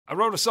I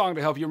wrote a song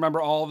to help you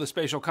remember all the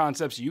spatial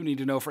concepts you need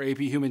to know for AP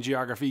Human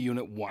Geography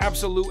Unit 1.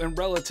 Absolute and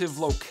relative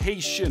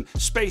location,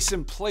 space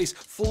and place,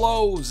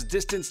 flows,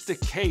 distance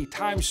decay,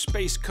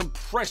 time-space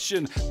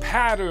compression,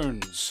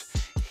 patterns.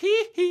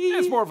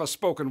 It's more of a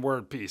spoken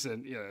word piece,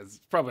 and yeah, it's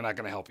probably not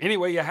going to help you.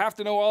 Anyway, you have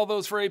to know all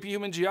those for AP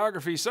Human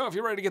Geography, so if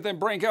you're ready to get them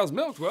brain cows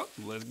milked, well,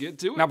 let's get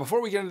to it. Now,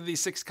 before we get into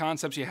these 6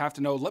 concepts you have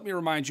to know, let me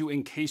remind you,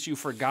 in case you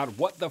forgot,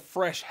 what the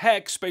fresh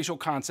heck spatial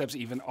concepts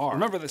even are.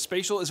 Remember that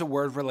spatial is a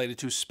word related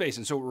to space,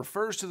 and so it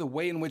refers to the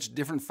way in which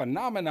different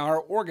phenomena are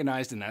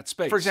organized in that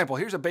space. For example,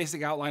 here's a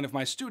basic outline of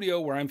my studio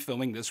where I'm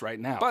filming this right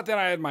now. But then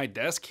I had my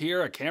desk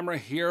here, a camera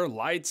here,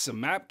 lights, a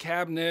map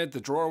cabinet,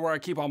 the drawer where I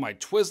keep all my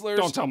Twizzlers.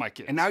 Don't tell my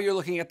kids. And now you're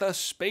looking at the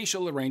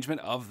spatial arrangement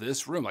of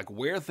this room, like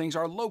where things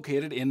are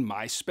located in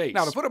my space.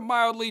 Now, to put it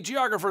mildly,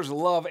 geographers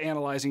love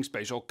analyzing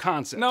spatial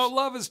concepts. No,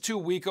 love is too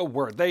weak a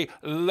word. They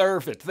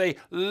lerf it, they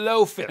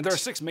loaf it. And there are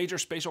 6 major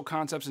spatial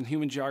concepts in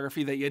human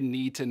geography that you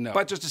need to know.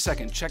 But just a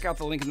second, check out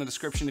the link in the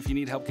description if you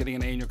need help getting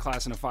an A in your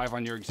class and a 5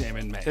 on your exam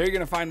in May. There you're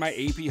gonna find my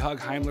AP Hug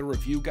Heimler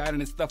review guide,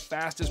 and it's the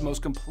fastest,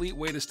 most complete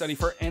way to study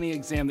for any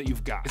exam that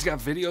you've got. It's got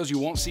videos you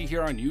won't see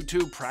here on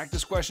YouTube,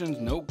 practice questions,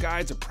 note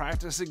guides, a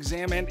practice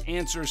exam, and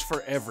answers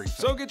for everything.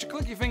 So get your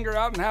clicky finger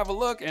out and have a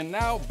look, and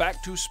now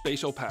back to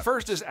spatial patterns.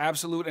 First is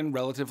absolute and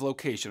relative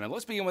location, and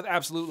let's begin with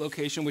absolute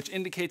location, which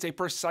indicates a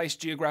precise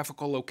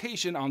geographical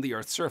location on the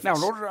Earth's surface. Now,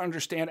 in order to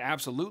understand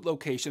absolute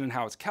location and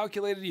how it's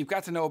calculated, you've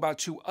got to know about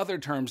 2 other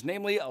terms,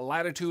 namely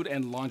latitude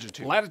and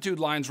longitude. Latitude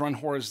lines run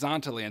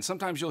horizontally, and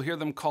sometimes you'll hear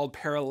them called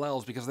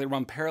parallels because they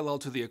run parallel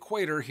to the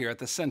equator here at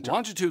the center.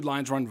 Longitude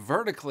lines run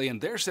vertically, and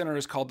their center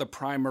is called the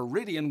prime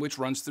meridian, which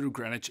runs through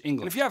Greenwich,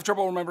 England. And if you have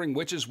trouble remembering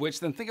which is which,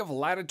 then think of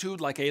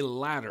latitude like a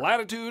ladder.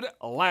 Latitude,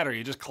 a ladder.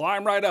 You just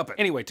climb right up it.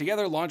 Anyway,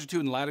 together,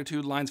 longitude and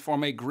latitude lines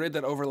form a grid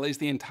that overlays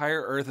the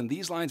entire Earth, and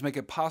these lines make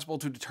it possible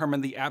to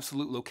determine the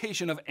absolute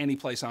location of any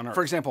place on Earth.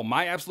 For example,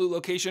 my absolute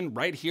location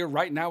right here,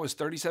 right now, is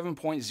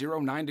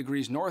 37.09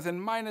 degrees north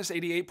and minus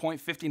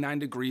 88.59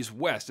 degrees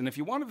west. And if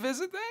you want to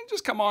visit, then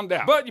just come on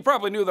down. But you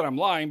probably knew that I'm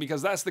lying,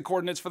 because that's the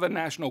coordinates for the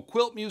National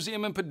Quilt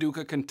Museum in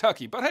Paducah,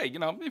 Kentucky. But hey, you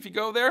know, if you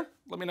go there,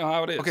 let me know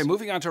how it is. Okay,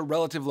 moving on to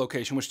relative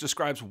location, which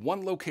describes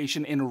one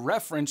location in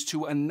reference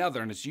to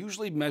another, and it's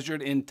usually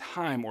measured in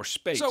time or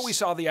space. So we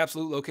saw the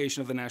absolute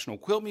location of the National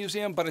Quilt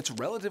Museum, but its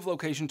relative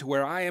location to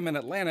where I am in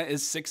Atlanta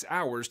is 6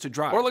 hours to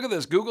drive. Or look at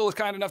this, Google is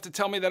kind enough to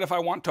tell me that if I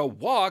want to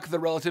walk, the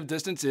relative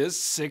distance is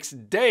 6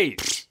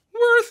 days.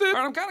 Worth it. All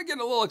right, I'm kind of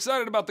getting a little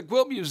excited about the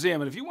Quilt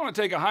Museum, and if you want to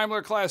take a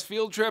Heimler class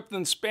field trip,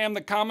 then spam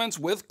the comments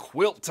with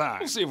quilt time.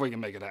 We'll see if we can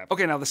make it happen.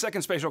 Okay, now the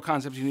second spatial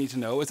concept you need to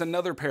know is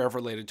another pair of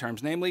related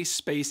terms, namely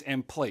space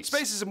and place.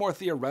 Space is a more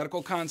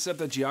theoretical concept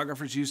that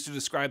geographers use to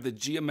describe the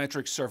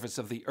geometric surface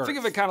of the Earth. Think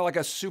of it kind of like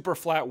a super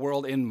flat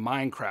world in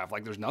Minecraft.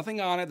 Like there's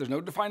nothing on it, there's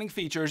no defining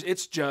features,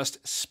 it's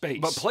just space.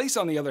 But place,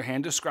 on the other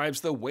hand,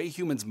 describes the way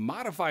humans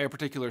modify a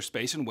particular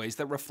space in ways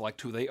that reflect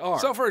who they are.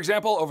 So for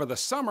example, over the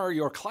summer,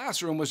 your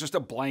classroom was just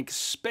a blank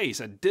space,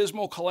 a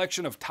dismal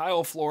collection of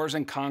tile floors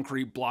and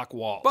concrete block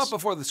walls. But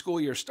before the school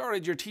year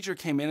started, your teacher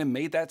came in and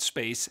made that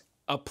space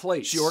a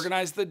place. She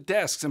organized the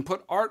desks and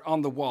put art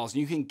on the walls, and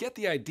you can get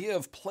the idea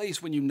of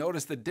place when you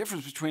notice the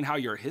difference between how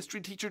your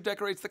history teacher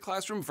decorates the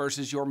classroom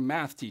versus your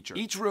math teacher.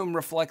 Each room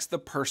reflects the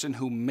person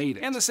who made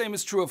it. And the same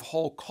is true of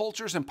whole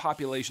cultures and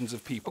populations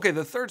of people. Okay,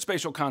 the third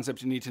spatial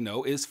concept you need to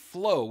know is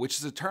flow, which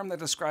is a term that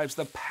describes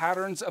the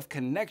patterns of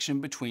connection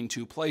between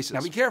 2 places.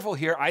 Now be careful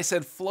here, I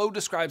said flow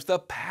describes the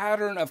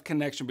pattern of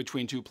connection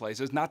between 2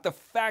 places, not the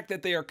fact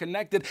that they are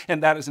connected,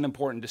 and that is an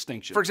important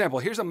distinction. For example,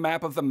 here's a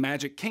map of the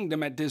Magic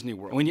Kingdom at Disney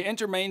World. When you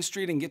enter Main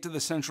Street and get to the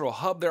central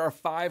hub, there are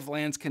 5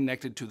 lands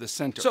connected to the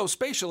center. So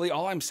spatially,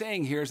 all I'm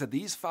saying here is that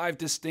these 5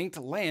 distinct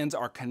lands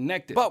are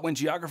connected. But when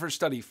geographers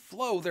study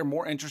flow, they're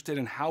more interested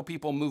in how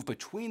people move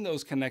between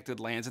those connected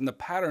lands and the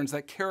patterns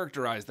that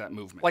characterize that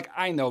movement. Like,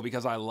 I know,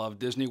 because I love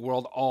Disney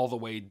World all the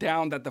way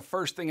down, that the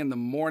first thing in the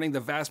morning, the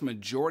vast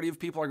majority of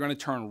people are going to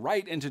turn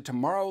right into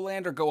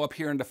Tomorrowland or go up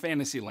here into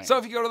Fantasyland. So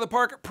if you go to the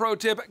park, pro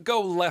tip, go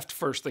left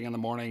first thing in the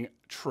morning.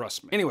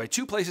 Trust me. Anyway,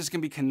 2 places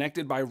can be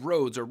connected by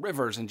roads or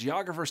rivers, and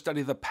geographers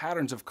study the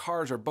patterns of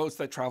cars or boats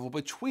that travel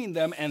between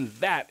them, and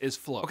that is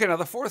flow. Okay, now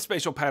the fourth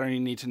spatial pattern you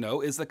need to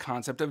know is the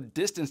concept of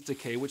distance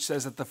decay, which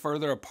says that the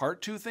further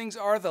apart 2 things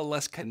are, the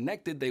less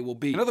connected they will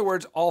be. In other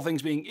words, all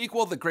things being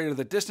equal, the greater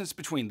the distance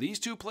between these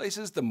 2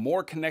 places, the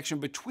more connection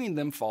between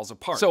them falls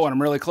apart. So when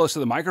I'm really close to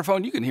the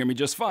microphone, you can hear me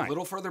just fine. A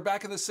little further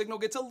back and the signal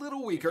gets a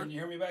little weaker. Can you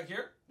hear me back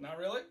here? Not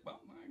really?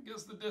 Well, I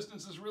guess the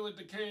distance is really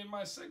decaying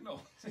my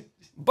signal.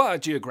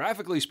 But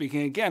geographically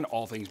speaking, again,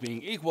 all things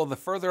being equal, the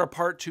further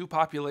apart 2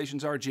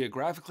 populations are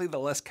geographically, the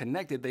less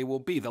connected they will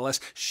be, the less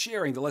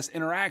sharing, the less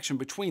interaction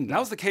between them. That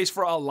was the case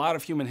for a lot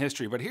of human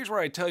history, but here's where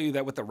I tell you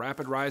that with the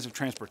rapid rise of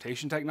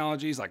transportation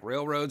technologies like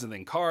railroads and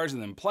then cars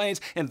and then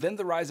planes, and then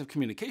the rise of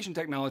communication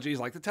technologies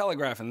like the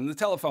telegraph and then the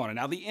telephone and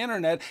now the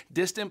internet,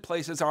 distant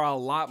places are a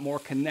lot more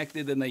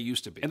connected than they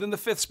used to be. And then the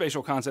 5th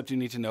spatial concept you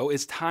need to know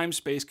is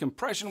time-space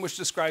compression, which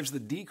describes the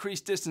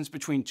decreased distance distance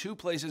between two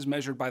places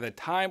measured by the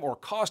time or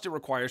cost it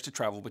requires to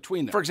travel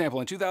between them. For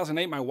example, in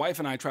 2008, my wife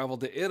and I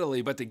traveled to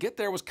Italy, but to get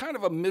there was kind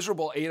of a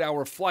miserable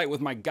 8-hour flight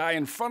with my guy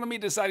in front of me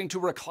deciding to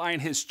recline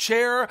his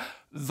chair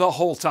the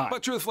whole time.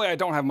 But truthfully, I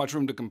don't have much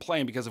room to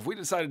complain, because if we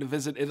decided to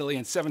visit Italy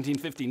in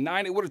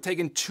 1759, it would have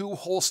taken 2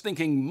 whole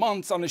stinking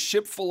months on a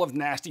ship full of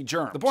nasty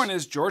germs. The point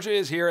is, Georgia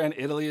is here and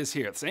Italy is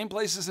here, the same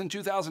places in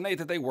 2008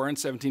 that they were in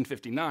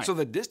 1759. So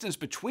the distance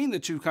between the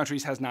two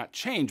countries has not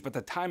changed, but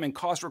the time and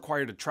cost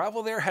required to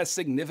travel there has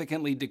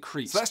significantly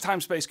decreased. So that's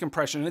time-space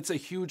compression, and it's a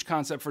huge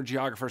concept for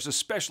geographers,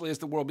 especially as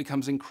the world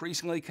becomes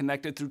increasingly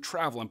connected through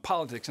travel and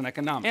politics and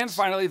economics. And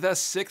finally, the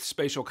 6th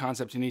spatial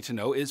concept you need to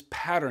know is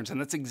patterns, and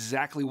that's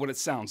exactly what it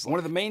sounds like. One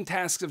of the main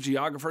tasks of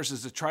geographers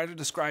is to try to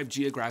describe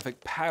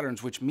geographic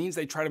patterns, which means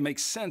they try to make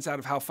sense out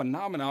of how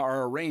phenomena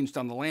are arranged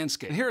on the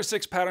landscape. And here are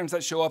 6 patterns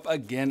that show up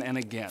again and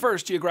again.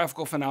 First,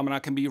 geographical phenomena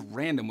can be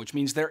random, which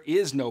means there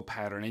is no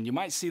pattern, and you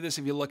might see this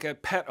if you look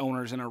at pet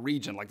owners in a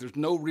region, like there's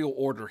no real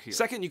order here.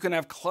 Second, you can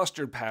have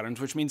clustered patterns,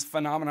 which means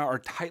phenomena are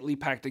tightly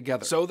packed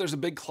together. So there's a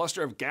big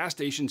cluster of gas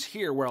stations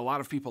here where a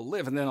lot of people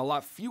live, and then a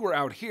lot fewer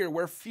out here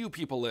where few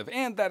people live.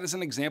 And that is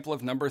an example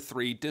of number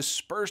 3,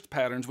 dispersed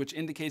patterns, which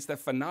indicates that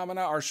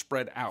phenomena are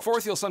spread out.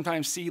 Fourth, you'll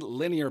sometimes see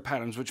linear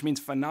patterns, which means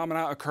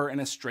phenomena occur in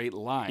a straight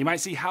line. You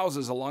might see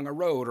houses along a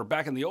road, or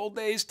back in the old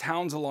days,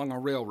 towns along a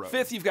railroad.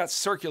 Fifth, you've got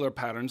circular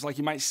patterns, like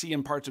you might see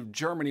in parts of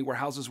Germany where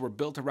houses were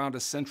built around a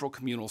central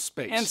communal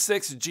space. And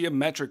sixth,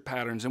 geometric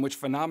patterns, in which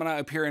phenomena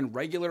appear in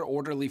regular,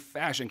 orderly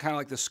fashion, kind of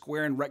like the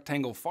square and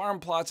rectangle farm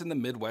plots in the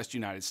Midwest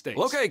United States.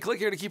 Well, okay, click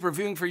here to keep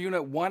reviewing for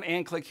Unit 1,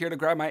 and click here to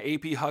grab my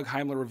AP Hug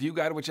Heimler review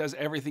guide, which has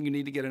everything you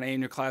need to get an A in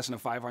your class and a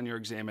 5 on your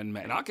exam in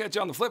May. And I'll catch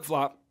you on the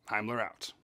flip-flop. Heimler out.